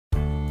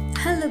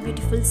Hello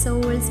beautiful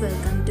souls,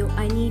 welcome to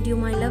I Need You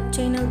My Love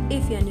channel.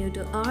 If you are new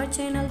to our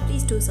channel,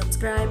 please do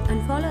subscribe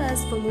and follow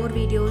us for more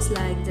videos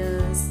like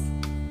this.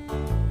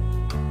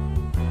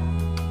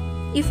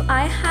 If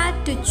I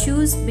had to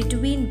choose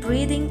between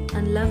breathing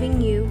and loving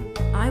you,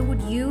 I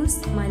would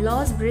use my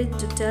last breath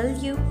to tell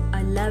you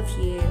I love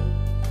you.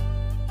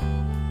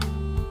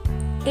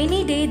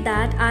 Any day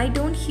that I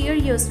don't hear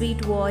your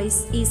sweet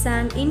voice is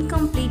an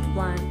incomplete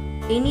one.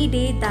 Any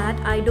day that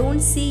I don't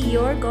see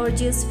your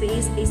gorgeous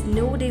face is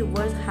no day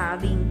worth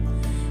having.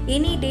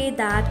 Any day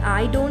that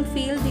I don't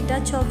feel the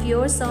touch of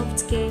your soft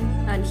skin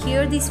and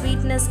hear the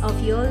sweetness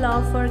of your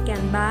laughter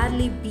can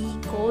barely be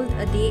called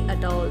a day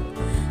at all.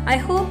 I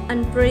hope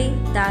and pray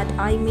that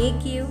I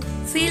make you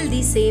feel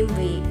the same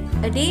way.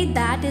 A day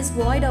that is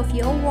void of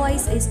your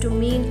voice is to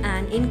me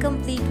an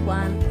incomplete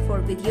one, for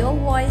with your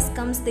voice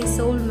comes the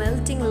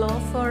soul-melting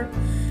laughter,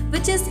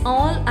 which is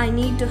all I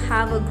need to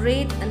have a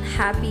great and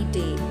happy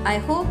day. I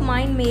hope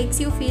mine makes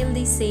you feel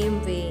the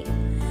same way.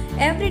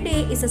 Every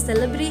day is a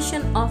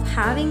celebration of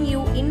having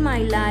you in my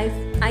life.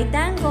 I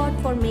thank God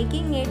for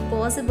making it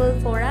possible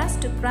for us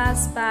to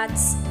cross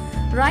paths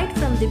right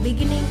from the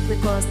beginning,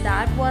 because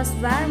that was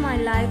where my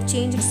life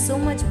changed so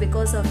much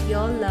because of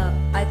your love.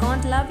 I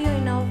can't love you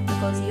enough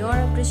because you're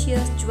a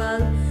precious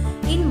jewel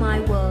in my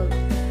world.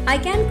 I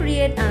can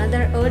create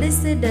another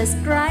odyssey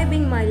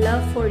describing my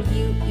love for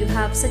you. You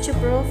have such a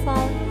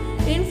profound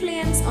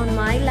influence on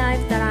my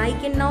life that I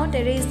cannot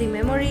erase the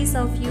memories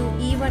of you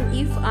even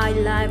if I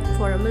lived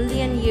for a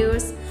million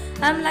years.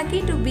 I'm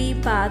lucky to be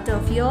part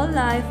of your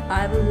life.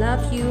 I will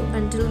love you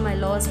until my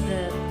last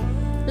breath.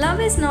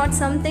 Love is not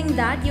something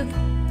that you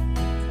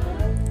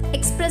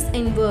express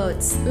in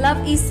words.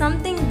 Love is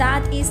something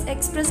that is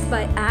expressed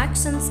by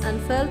actions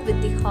and felt with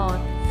the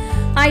heart.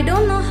 I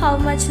don't know how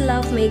much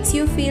love makes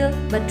you feel,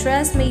 but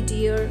trust me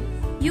dear,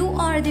 you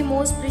are the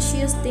most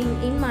precious thing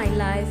in my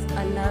life.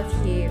 I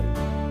love you.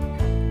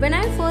 When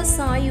I first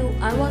saw you,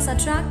 I was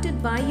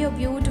attracted by your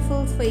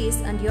beautiful face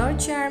and your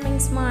charming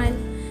smile,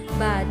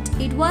 but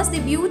it was the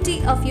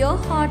beauty of your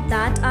heart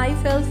that I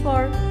fell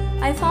for.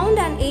 I found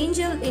an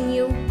angel in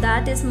you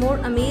that is more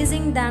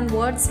amazing than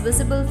what's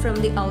visible from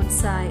the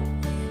outside.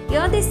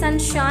 You're the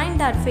sunshine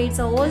that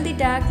fades all the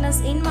darkness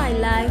in my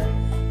life.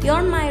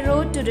 You're my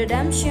road to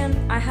redemption.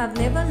 I have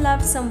never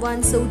loved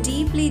someone so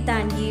deeply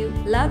than you.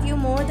 Love you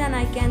more than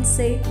I can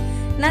say.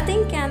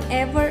 Nothing can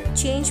ever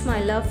change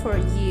my love for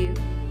you.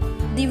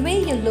 The way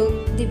you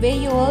look, the way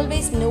you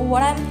always know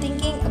what I'm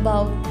thinking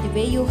about, the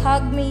way you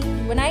hug me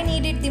when I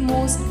need it the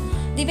most,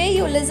 the way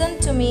you listen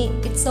to me,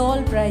 it's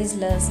all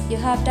priceless. You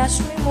have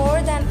touched me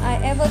more than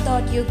I ever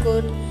thought you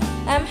could.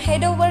 I'm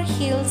head over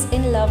heels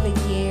in love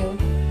with you.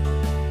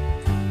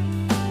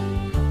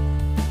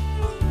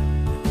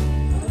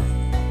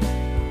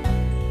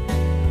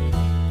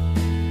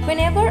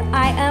 Whenever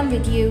I am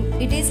with you,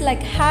 it is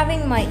like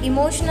having my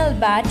emotional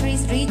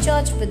batteries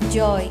recharged with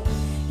joy.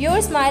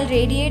 Your smile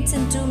radiates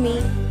into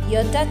me.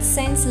 Your touch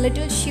sends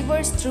little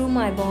shivers through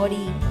my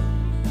body.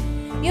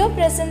 Your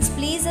presence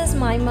pleases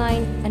my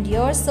mind and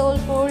your soul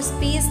pours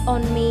peace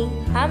on me.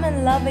 I'm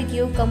in love with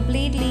you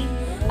completely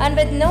and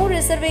with no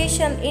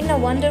reservation in a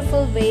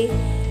wonderful way.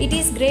 It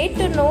is great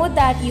to know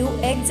that you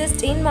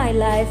exist in my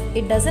life.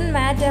 It doesn't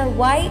matter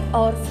why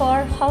or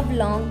for how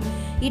long.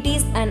 It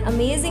is an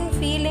amazing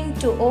feeling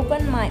to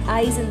open my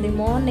eyes in the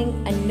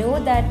morning and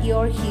know that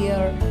you're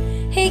here.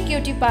 Hey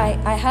cutie pie,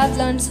 I have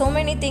learned so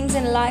many things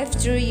in life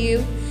through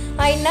you.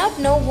 I now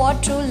know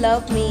what true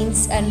love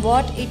means and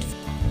what it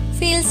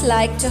feels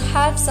like to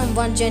have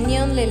someone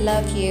genuinely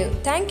love you.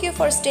 Thank you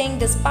for staying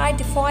despite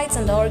the fights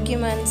and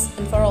arguments,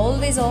 and for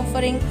always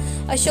offering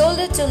a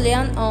shoulder to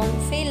lean on.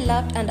 Feel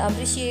loved and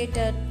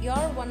appreciated.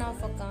 You're one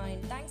of a kind.